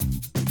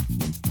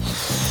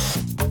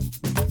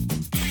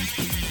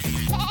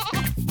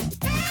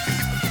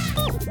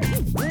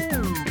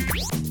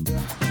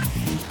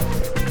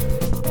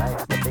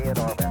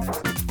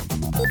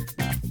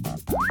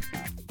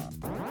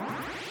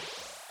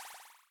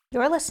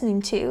You're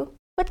listening to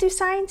What Do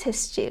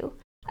Scientists Do?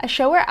 A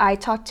show where I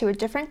talk to a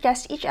different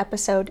guest each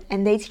episode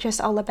and they teach us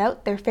all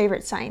about their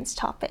favorite science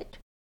topic.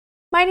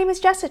 My name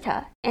is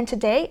Jessica, and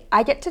today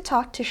I get to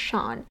talk to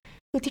Sean,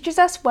 who teaches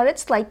us what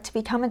it's like to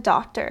become a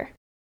doctor.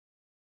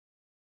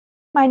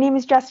 My name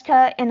is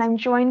Jessica, and I'm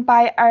joined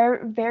by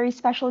our very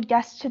special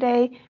guest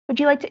today. Would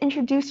you like to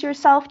introduce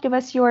yourself, give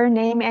us your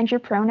name and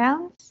your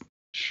pronouns?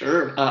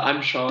 Sure.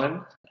 I'm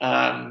Sean,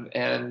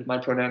 and my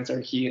pronouns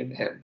are he and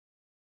him.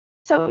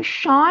 So,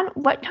 Sean,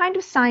 what kind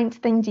of science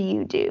thing do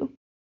you do?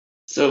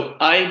 So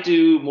I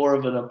do more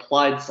of an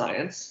applied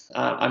science.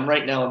 I'm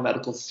right now a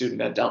medical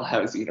student at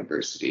Dalhousie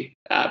University,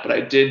 but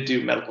I did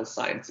do medical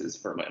sciences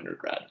for my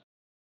undergrad.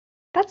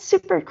 That's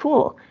super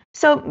cool.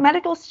 So,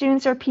 medical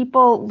students are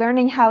people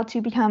learning how to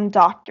become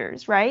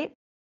doctors, right?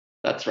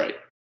 That's right.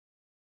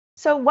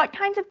 So, what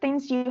kinds of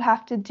things do you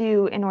have to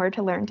do in order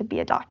to learn to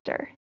be a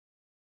doctor?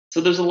 So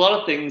there's a lot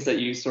of things that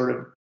you sort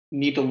of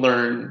need to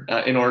learn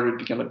in order to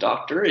become a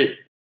doctor.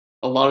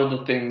 A lot of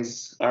the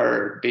things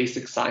are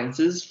basic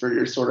sciences for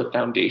your sort of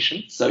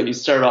foundation. So you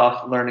start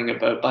off learning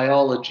about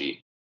biology,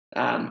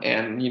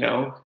 and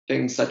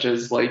things such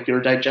as like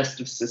your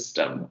digestive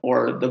system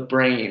or the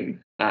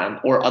brain,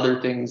 or other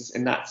things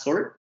in that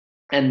sort.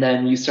 And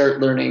then you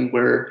start learning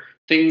where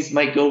things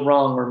might go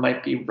wrong or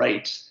might be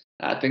right,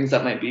 things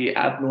that might be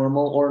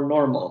abnormal or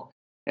normal.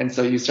 And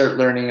so you start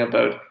learning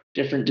about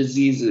different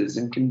diseases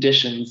and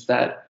conditions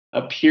that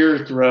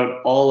appear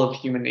throughout all of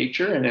human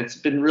nature. And it's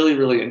been really,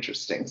 really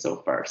interesting so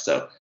far.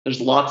 So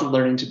there's lots of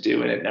learning to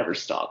do and it never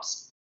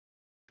stops.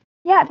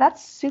 Yeah,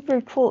 that's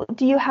super cool.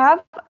 Do you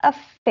have a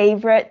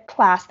favorite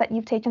class that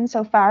you've taken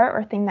so far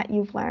or thing that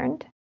you've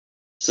learned?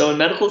 So in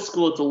medical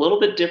school, it's a little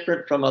bit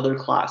different from other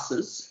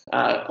classes.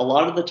 A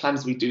lot of the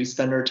times we do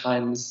spend our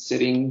time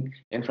sitting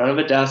in front of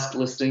a desk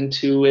listening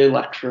to a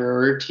lecturer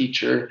or a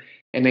teacher,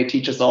 and they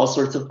teach us all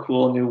sorts of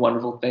cool, new,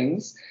 wonderful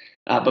things.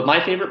 But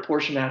my favorite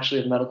portion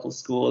actually of medical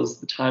school is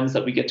the times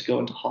that we get to go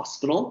into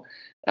hospital.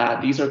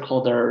 These are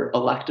called our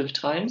elective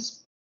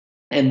times.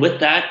 And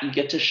with that, you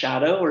get to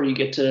shadow or you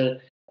get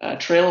to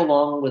trail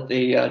along with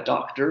a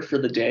doctor for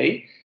the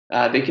day.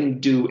 They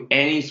can do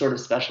any sort of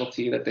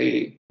specialty that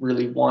they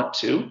really want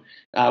to,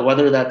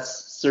 whether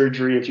that's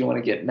surgery if you want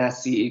to get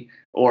messy,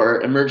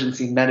 or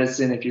emergency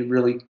medicine if you're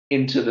really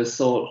into the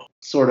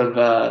sort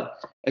of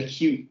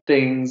acute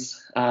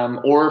things,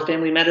 or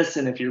family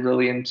medicine if you're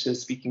really into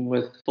speaking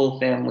with full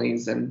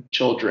families and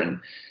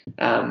children.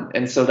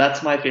 And so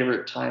that's my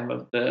favorite time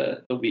of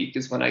the week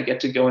is when I get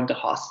to go into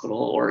hospital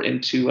or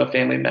into a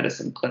family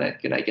medicine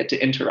clinic and I get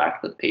to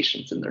interact with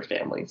patients and their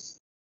families.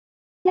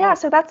 Yeah,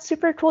 so that's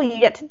super cool. You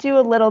get to do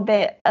a little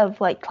bit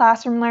of like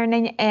classroom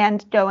learning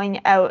and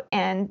going out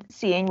and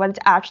seeing what it's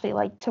actually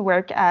like to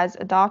work as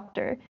a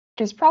doctor,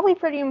 which is probably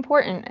pretty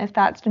important if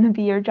that's going to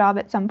be your job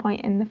at some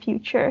point in the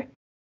future.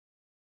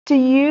 Do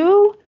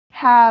you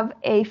have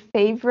a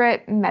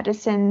favorite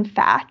medicine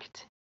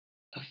fact?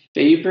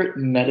 Favorite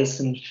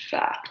medicine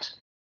fact.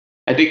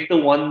 I think the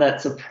one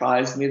that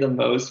surprised me the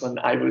most when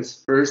I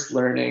was first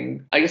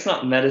learning, I guess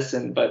not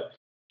medicine, but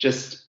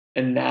just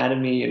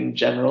anatomy in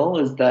general,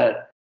 is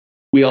that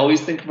we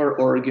always think of our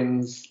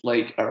organs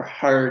like our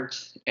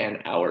heart and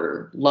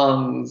our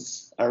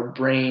lungs, our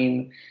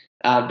brain,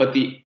 but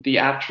the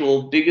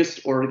actual biggest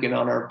organ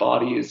on our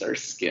body is our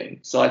skin.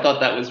 So I thought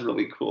that was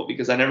really cool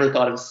because I never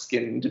thought of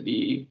skin to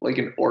be like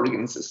an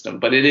organ system,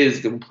 but it is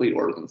a complete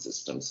organ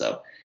system.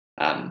 So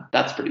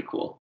that's pretty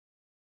cool.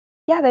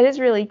 Yeah, that is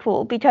really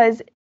cool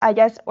because I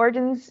guess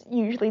organs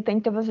usually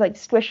think of as like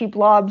squishy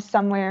blobs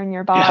somewhere in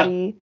your Yeah,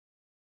 body,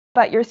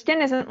 but your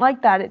skin isn't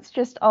like that. It's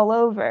just all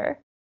over,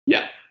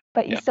 yeah,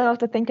 but you yeah. still have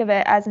to think of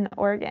it as an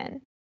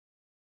organ.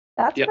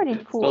 That's Yep, pretty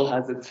it still cool.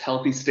 has its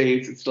healthy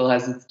states, it still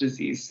has its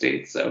disease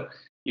states, so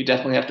you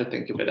definitely have to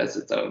think of it as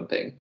its own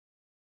thing.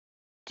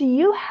 Do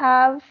you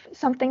have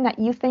something that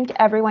you think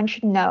everyone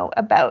should know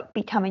about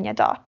becoming a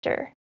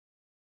doctor?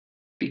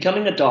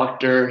 Becoming a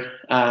doctor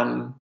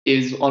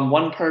is, on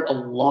one part, a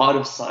lot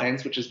of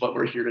science, which is what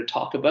we're here to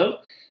talk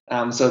about.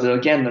 So there,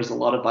 again, there's a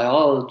lot of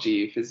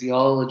biology,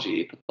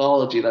 physiology,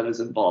 pathology that is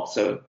involved.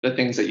 So the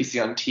things that you see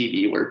on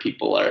TV where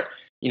people are,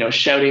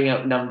 shouting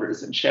out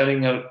numbers and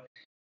shouting out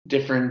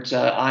different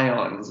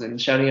ions and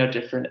shouting out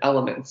different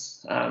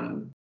elements.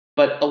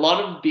 But a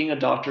lot of being a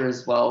doctor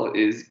as well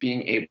is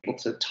being able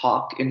to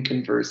talk and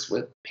converse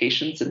with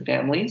patients and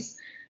families.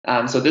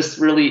 So this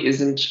really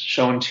isn't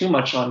shown too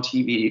much on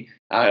TV,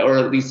 or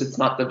at least it's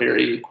not the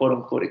very quote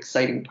unquote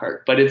exciting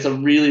part, but it's a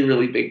really,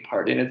 really big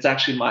part. And it's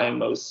actually my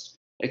most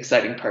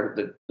exciting part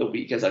of the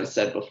week, as I've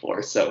said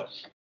before. So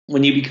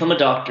when you become a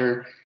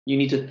doctor, you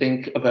need to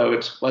think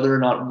about whether or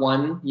not,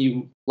 one,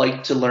 you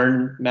like to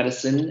learn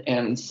medicine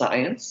and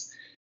science,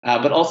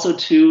 but also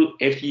two,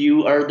 if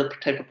you are the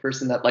type of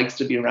person that likes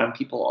to be around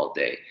people all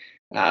day,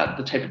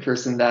 the type of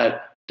person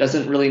that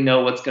doesn't really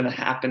know what's going to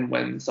happen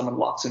when someone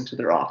walks into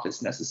their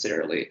office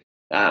necessarily.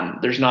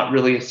 There's not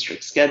really a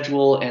strict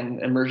schedule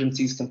and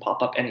emergencies can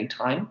pop up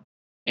anytime.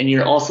 And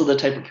you're also the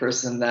type of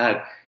person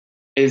that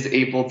is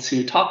able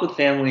to talk with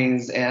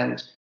families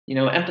and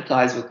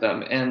empathize with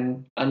them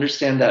and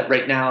understand that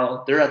right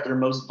now they're at their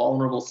most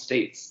vulnerable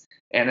states.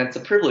 And it's a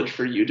privilege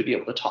for you to be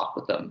able to talk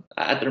with them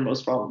at their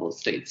most vulnerable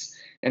states.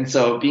 And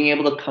so being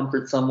able to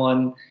comfort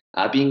someone,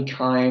 being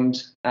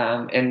kind,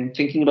 and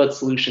thinking about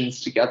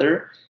solutions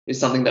together is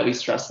something that we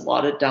stress a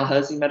lot at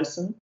Dalhousie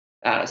Medicine.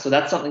 So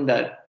that's something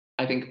that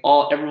I think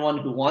everyone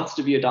who wants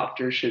to be a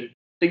doctor should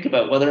think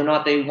about whether or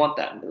not they want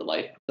that in their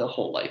life, the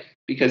whole life,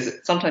 because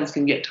it sometimes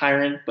can get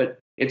tiring, but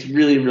it's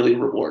really, really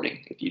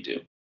rewarding if you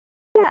do.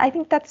 Yeah, I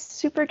think that's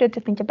super good to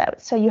think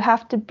about. So you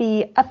have to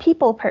be a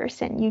people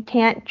person. You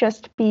can't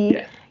just be,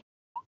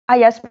 I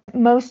guess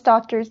most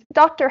doctors,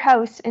 Dr.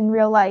 House in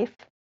real life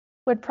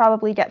would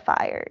probably get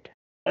fired.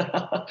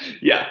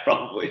 Yeah,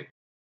 probably.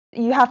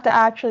 You have to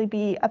actually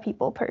be a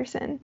people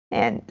person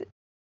and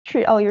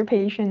treat all your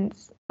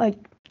patients like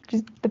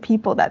just the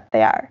people that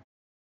they are.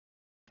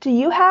 Do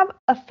you have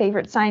a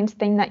favorite science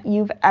thing that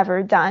you've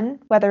ever done,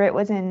 whether it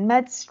was in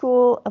med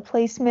school, a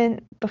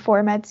placement,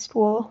 before med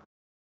school?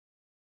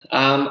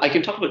 I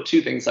can talk about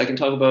two things. I can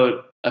talk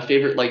about a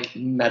favorite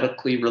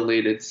medically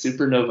related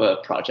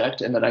supernova project,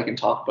 and then I can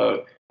talk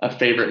about a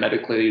favorite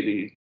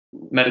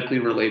medically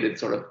related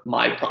sort of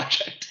my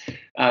project.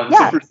 So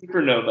for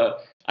supernova,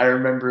 I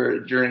remember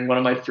during one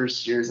of my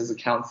first years as a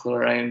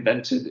counselor, I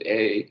invented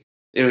it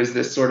was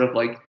this sort of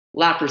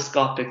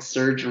laparoscopic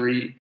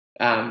surgery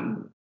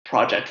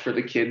project for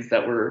the kids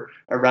that were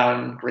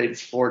around grades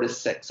 4 to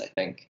 6, I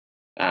think.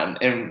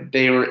 And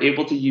they were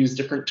able to use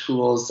different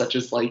tools such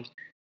as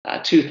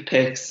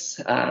toothpicks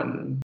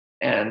and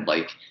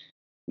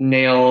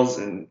nails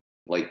and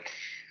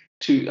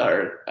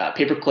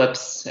paper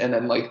clips and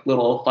then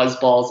little fuzz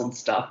balls and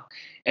stuff.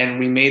 And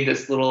we made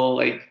this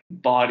little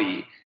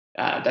body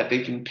that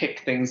they can pick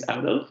things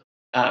out of.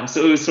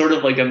 So it was sort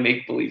of like a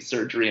make-believe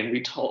surgery, and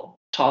we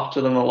talked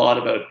to them a lot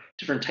about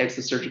different types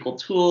of surgical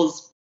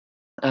tools,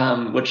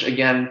 which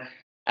again,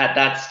 at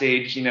that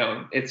stage,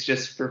 it's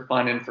just for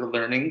fun and for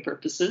learning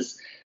purposes.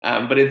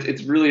 But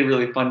it's really,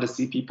 really fun to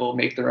see people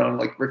make their own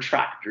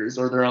retractors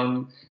or their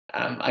own,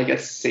 I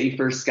guess,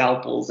 safer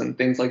scalpels and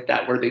things like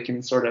that, where they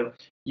can sort of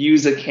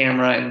use a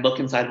camera and look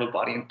inside of a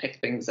body and pick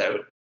things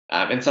out.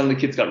 And some of the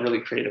kids got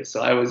really creative.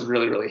 So I was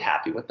really, really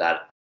happy with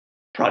that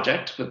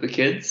project with the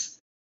kids.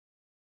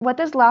 What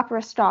does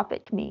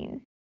laparoscopic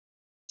mean?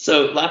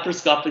 So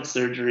laparoscopic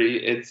surgery,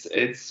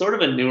 it's sort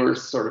of a newer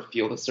sort of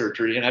field of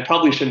surgery, and I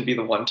probably shouldn't be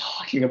the one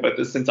talking about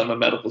this since I'm a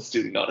medical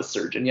student, not a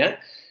surgeon yet.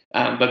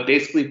 But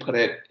basically put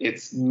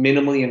it's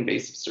minimally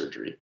invasive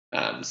surgery.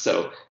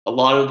 So a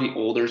lot of the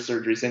older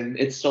surgeries, and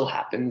it still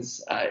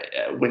happens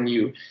when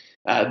the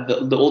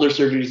older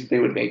surgeries, they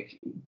would make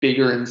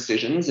bigger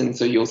incisions, and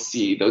so you'll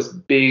see those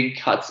big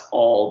cuts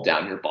all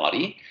down your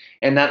body,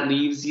 and that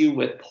leaves you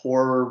with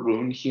poorer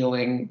wound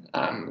healing,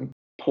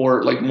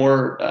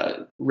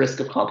 more risk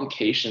of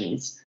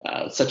complications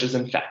such as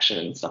infection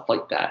and stuff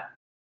like that.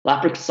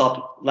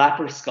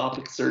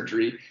 Laparoscopic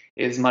surgery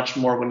is much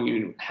more when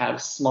you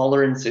have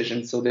smaller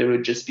incisions, so they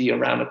would just be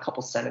around a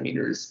couple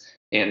centimeters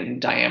in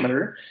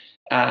diameter,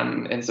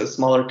 and so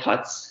smaller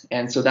cuts,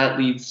 and so that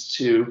leads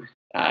to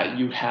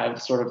you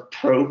have sort of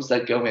probes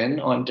that go in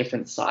on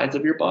different sides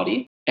of your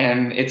body,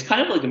 and it's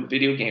kind of like a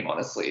video game,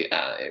 honestly,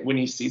 when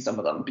you see some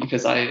of them,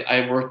 because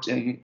I worked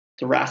in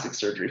thoracic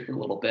surgery for a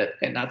little bit,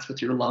 and that's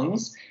with your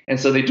lungs, and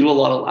so they do a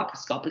lot of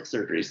laparoscopic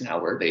surgeries now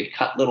where they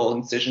cut little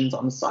incisions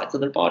on the sides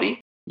of their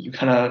body. You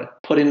kind of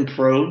put in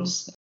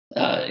probes,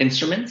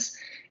 instruments,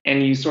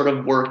 and you sort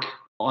of work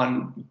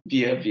on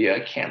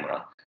via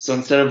camera. So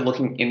instead of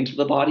looking into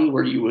the body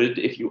where you would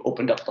if you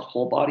opened up the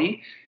whole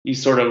body, you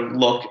sort of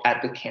look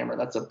at the camera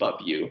that's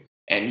above you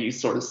and you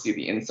sort of see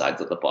the insides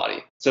of the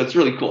body. So it's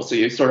really cool. So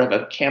you sort of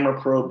have a camera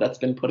probe that's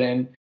been put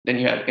in, then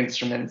you have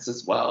instruments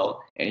as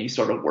well, and you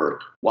sort of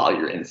work while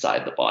you're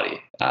inside the body,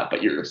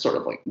 but you're sort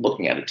of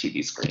looking at a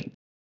TV screen.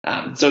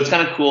 So it's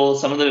kind of cool.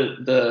 Some of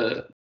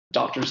the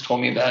doctors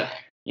told me that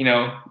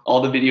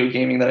all the video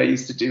gaming that I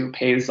used to do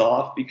pays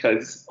off,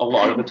 because a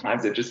lot of the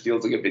times it just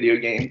feels like a video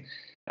game.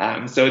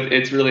 So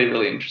it's really,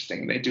 really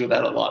interesting. They do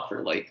that a lot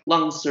for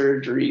lung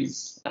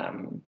surgeries,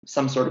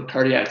 some sort of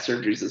cardiac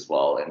surgeries as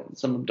well, and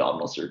some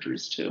abdominal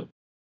surgeries too.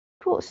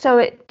 Cool. So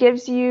it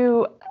gives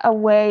you a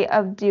way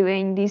of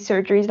doing these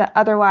surgeries that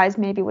otherwise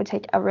maybe would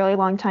take a really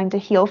long time to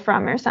heal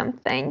from or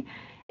something,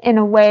 in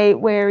a way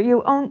where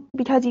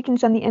because you can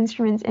send the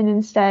instruments in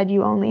instead,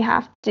 you only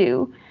have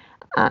to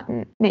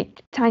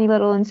make tiny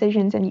little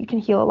incisions and you can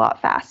heal a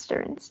lot faster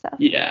and stuff.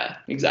 Yeah,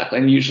 exactly.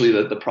 And usually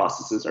the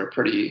processes are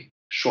pretty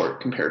short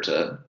compared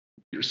to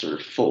your sort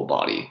of full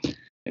body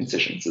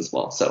incisions as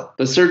well. So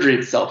the surgery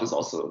itself is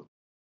also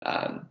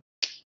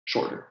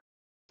shorter.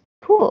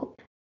 Cool.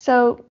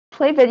 So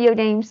play video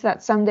games so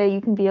that someday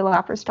you can be a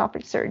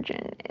laparoscopic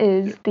surgeon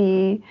is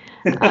the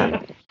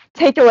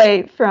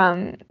takeaway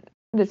from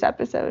this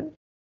episode.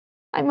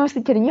 I'm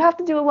mostly kidding. You have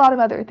to do a lot of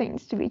other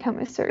things to become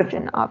a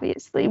surgeon,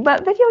 obviously,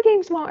 but video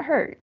games won't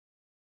hurt.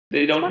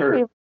 They don't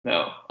hurt.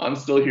 No, I'm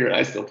still here.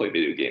 I still play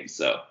video games,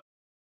 so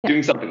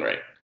doing something right.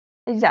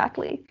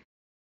 Exactly.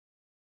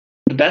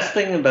 The best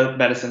thing about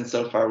medicine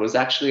so far was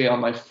actually on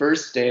my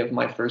first day of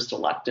my first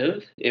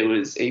elective. It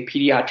was a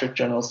pediatric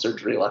general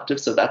surgery elective,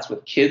 so that's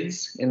with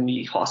kids in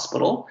the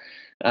hospital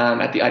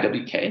at the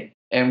IWK.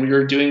 And we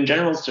were doing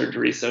general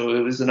surgery, so it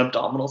was an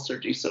abdominal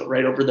surgery, so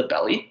right over the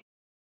belly.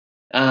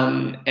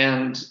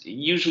 And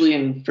usually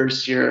in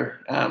first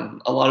year,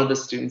 a lot of the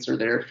students are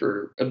there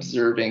for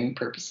observing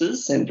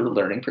purposes and for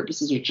learning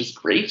purposes, which is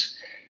great.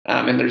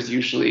 And there's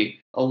usually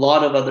a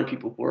lot of other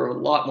people who are a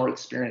lot more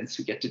experienced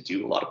who get to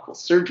do a lot of cool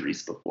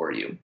surgeries before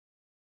you.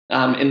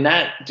 In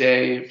that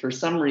day, for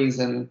some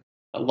reason,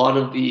 a lot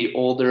of the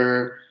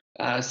older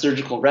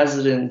surgical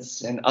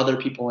residents and other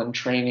people in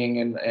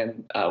training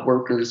and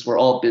workers were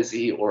all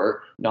busy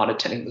or not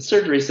attending the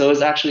surgery. So I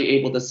was actually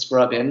able to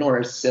scrub in or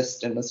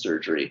assist in the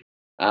surgery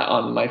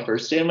on my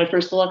first day of my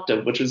first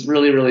elective, which was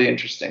really, really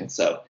interesting.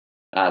 So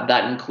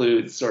that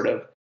includes sort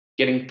of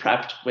getting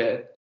prepped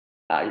with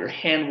your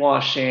hand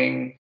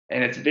washing,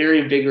 and it's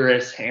very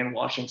vigorous hand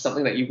washing,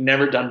 something that you've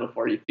never done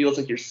before. It feels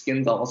like your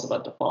skin's almost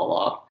about to fall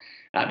off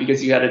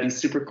because you got to be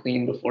super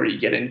clean before you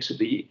get into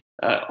the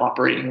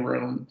operating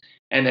room,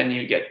 and then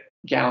you get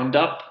gowned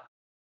up.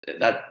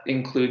 That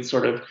includes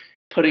sort of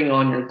putting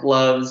on your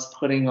gloves,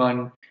 putting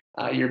on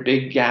your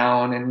big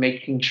gown, and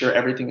making sure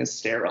everything is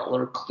sterile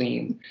or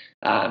clean.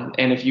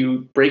 And if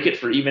you break it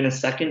for even a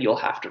second, you'll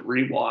have to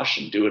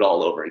rewash and do it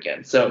all over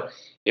again. So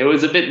it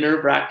was a bit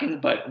nerve-wracking,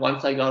 but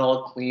once I got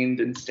all cleaned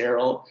and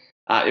sterile,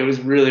 it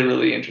was really,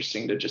 really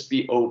interesting to just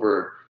be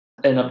over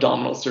an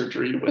abdominal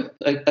surgery with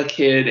a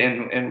kid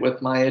and with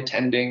my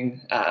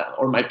attending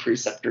or my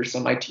preceptor,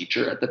 so my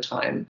teacher at the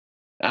time.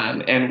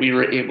 And we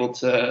were able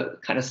to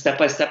kind of step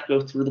by step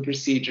go through the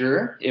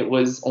procedure. It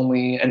was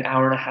only an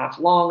hour and a half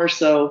long or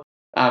so,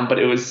 but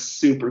it was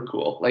super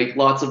cool. Like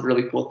lots of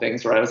really cool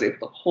things where I was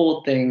able to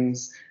hold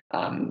things,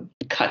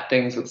 cut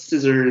things with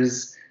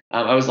scissors.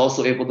 I was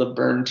also able to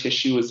burn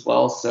tissue as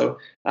well. So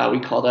we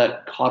call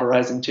that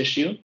cauterizing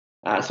tissue.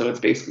 So it's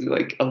basically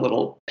like a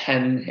little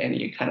pen, and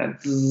you kind of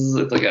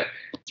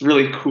it's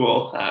really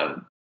cool.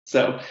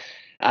 So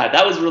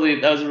that was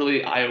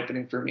really eye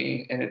opening for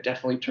me, and it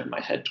definitely turned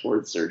my head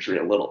towards surgery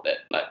a little bit.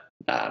 But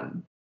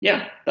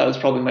yeah, that was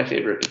probably my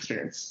favorite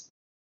experience.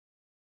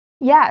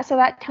 Yeah, so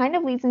that kind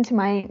of leads into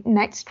my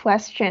next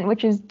question,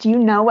 which is, do you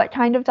know what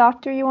kind of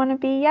doctor you want to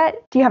be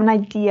yet? Do you have an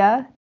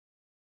idea?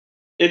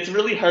 It's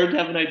really hard to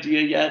have an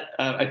idea yet.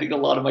 I think a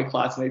lot of my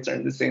classmates are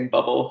in the same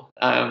bubble.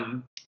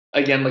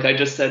 Again, like I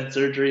just said,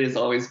 surgery has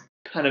always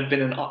kind of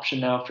been an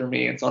option now for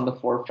me. It's on the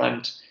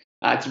forefront.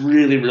 It's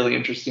really, really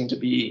interesting to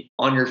be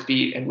on your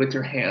feet and with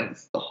your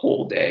hands the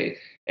whole day.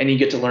 And you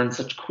get to learn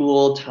such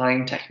cool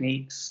tying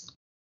techniques.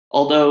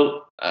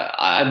 Although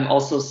I'm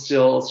also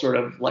still sort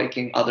of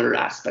liking other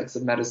aspects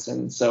of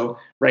medicine. So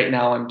right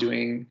now I'm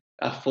doing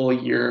a full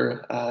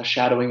year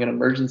shadowing an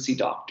emergency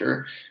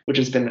doctor, which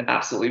has been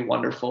absolutely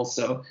wonderful.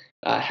 So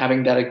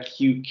having that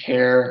acute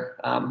care,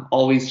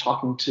 always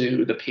talking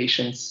to the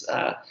patients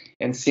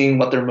and seeing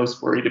what they're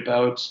most worried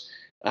about,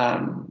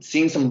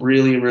 seeing some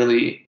really,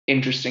 really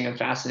interesting and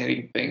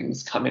fascinating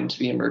things come into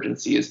the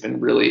emergency has been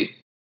really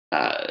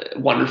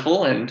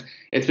wonderful. And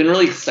it's been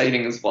really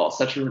exciting as well,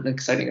 such an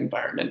exciting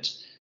environment.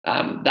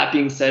 That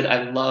being said,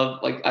 I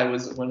love, like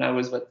when I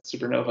was with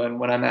Supernova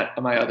and when I'm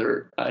at my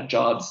other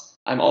jobs,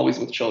 I'm always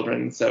with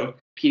children. So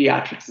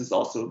pediatrics is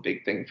also a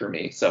big thing for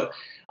me. So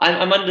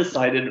I'm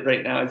undecided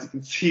right now, as you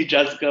can see,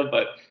 Jessica,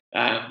 but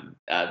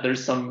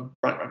there's some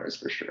front runners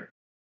for sure.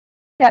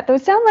 Yeah,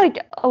 those sound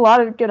like a lot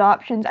of good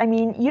options. I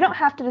mean, you don't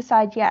have to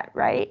decide yet,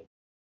 right?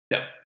 No,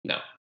 no.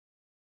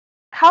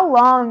 How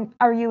long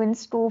are you in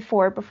school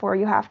for before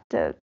you have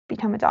to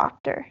become a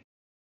doctor?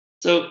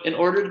 So in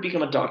order to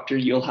become a doctor,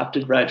 you'll have to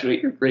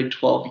graduate your grade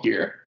 12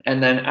 year.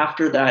 And then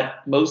after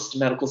that, most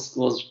medical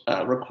schools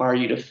require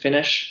you to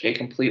finish a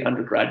complete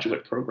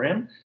undergraduate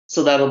program.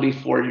 So that'll be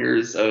 4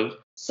 years of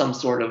some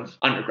sort of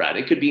undergrad.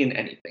 It could be in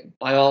anything,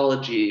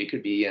 biology, it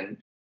could be in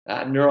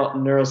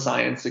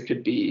neuroscience, it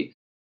could be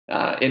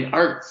in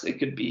arts, it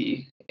could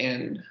be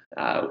in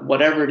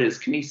whatever it is,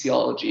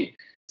 kinesiology.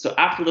 So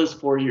after those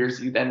 4 years,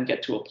 you then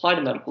get to apply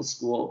to medical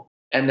school.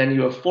 And then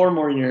you have 4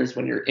 more years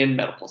when you're in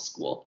medical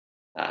school.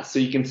 So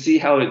you can see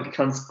how it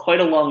becomes quite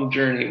a long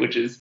journey, which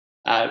is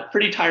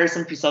pretty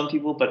tiresome for some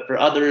people, but for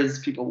others,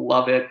 people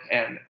love it.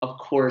 And of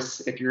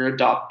course, if you're a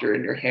doctor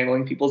and you're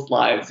handling people's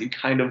lives, you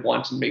kind of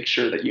want to make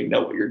sure that you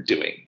know what you're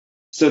doing.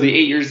 So the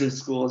 8 years of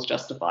school is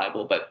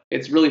justifiable, but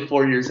it's really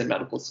 4 years in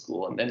medical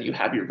school, and then you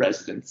have your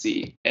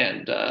residency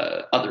and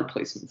other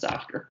placements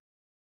after.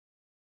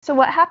 So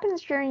what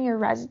happens during your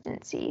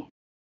residency?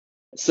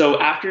 So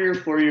after your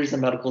 4 years of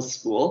medical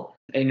school,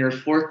 in your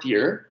fourth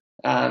year,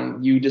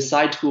 you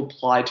decide to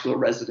apply to a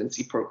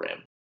residency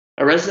program.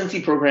 A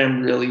residency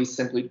program, really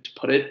simply to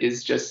put it,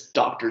 is just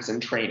doctors in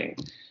training.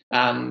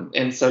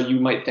 And so you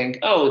might think,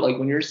 oh, like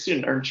when you're a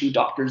student, aren't you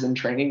doctors in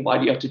training? Why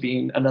do you have to be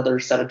in another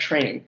set of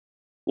training?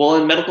 Well,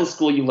 in medical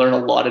school, you learn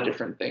a lot of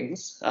different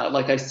things.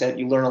 Like I said,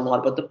 you learn a lot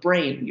about the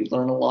brain. You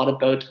learn a lot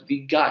about the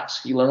gut.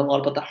 You learn a lot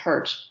about the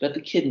heart, about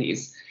the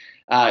kidneys.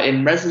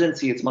 In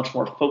residency, it's much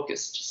more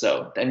focused.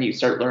 So then you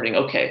start learning,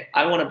 okay,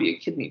 I want to be a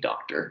kidney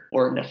doctor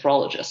or a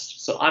nephrologist.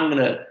 So I'm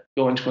going to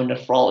go into a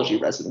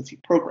nephrology residency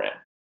program.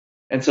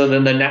 And so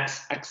then the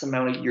next X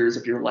amount of years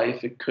of your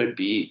life, it could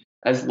be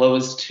as low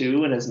as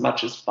 2 and as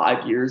much as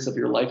 5 years of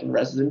your life in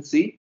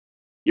residency.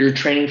 You're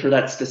training for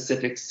that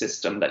specific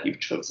system that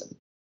you've chosen.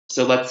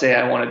 So let's say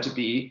I wanted to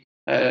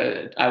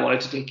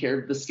take care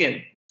of the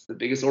skin. It's the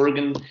biggest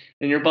organ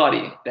in your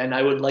body. Then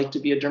I would like to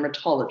be a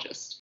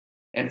dermatologist.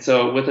 And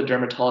so with a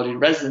dermatology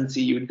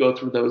residency, you would go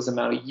through those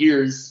amount of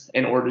years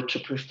in order to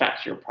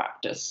perfect your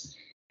practice.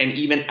 And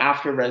even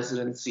after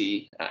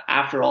residency,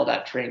 after all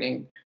that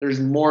training, there's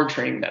more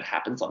training that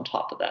happens on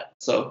top of that.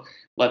 So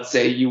let's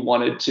say you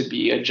wanted to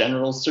be a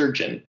general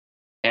surgeon,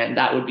 and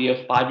that would be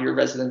a 5-year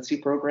residency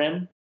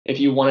program. If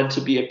you wanted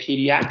to be a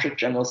pediatric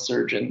general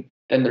surgeon,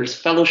 then there's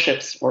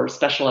fellowships or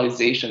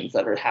specializations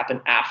that happen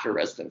after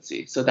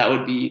residency. So that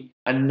would be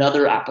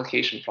another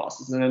application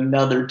process and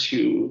another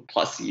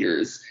 2+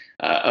 years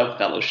of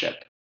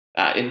fellowship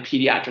in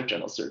pediatric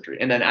general surgery.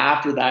 And then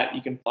after that,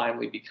 you can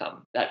finally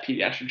become that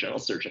pediatric general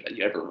surgeon that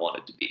you ever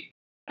wanted to be.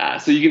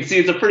 So you can see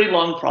it's a pretty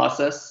long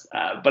process.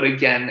 But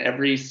again,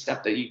 every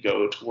step that you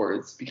go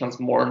towards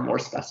becomes more and more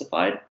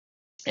specified.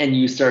 And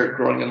you start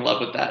growing in love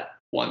with that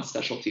one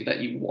specialty that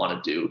you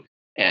want to do.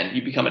 And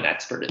you become an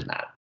expert in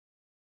that.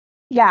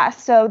 Yeah,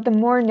 so the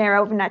more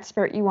narrow of an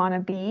expert you want to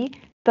be,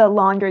 the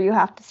longer you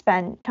have to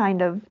spend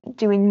kind of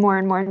doing more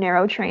and more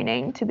narrow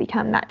training to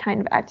become that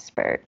kind of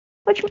expert,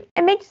 which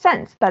it makes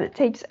sense that it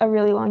takes a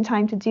really long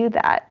time to do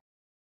that.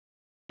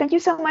 Thank you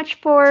so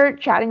much for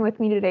chatting with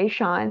me today,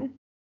 Sean.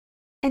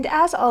 And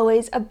as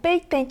always, a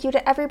big thank you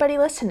to everybody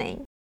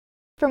listening.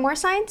 For more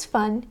science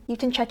fun, you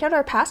can check out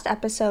our past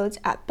episodes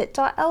at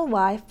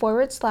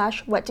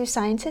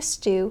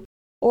bit.ly/whatdoscientistsdo,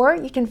 or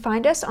you can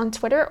find us on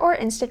Twitter or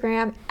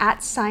Instagram at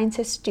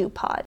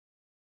scientistsdopod.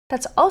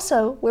 That's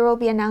also where we'll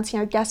be announcing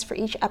our guests for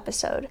each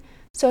episode.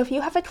 So if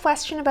you have a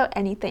question about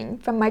anything,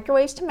 from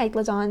microwaves to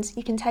megalodons,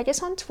 you can tag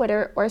us on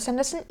Twitter or send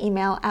us an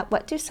email at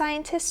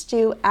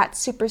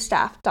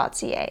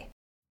whatdoscientistsdo@superstaff.ca.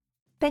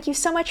 Thank you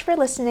so much for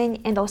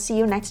listening, and I'll see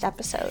you next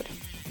episode.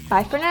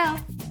 Bye for now!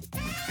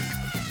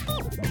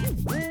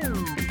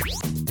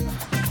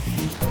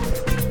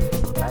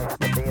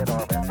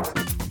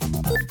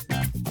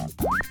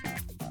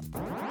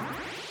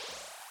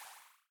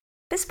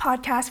 This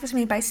podcast was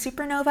made by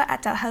Supernova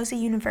at Dalhousie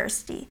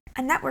University,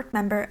 a network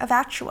member of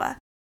Actua.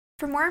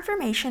 For more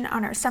information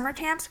on our summer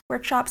camps,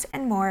 workshops,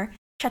 and more,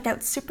 check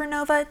out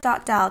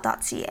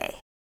supernova.dal.ca.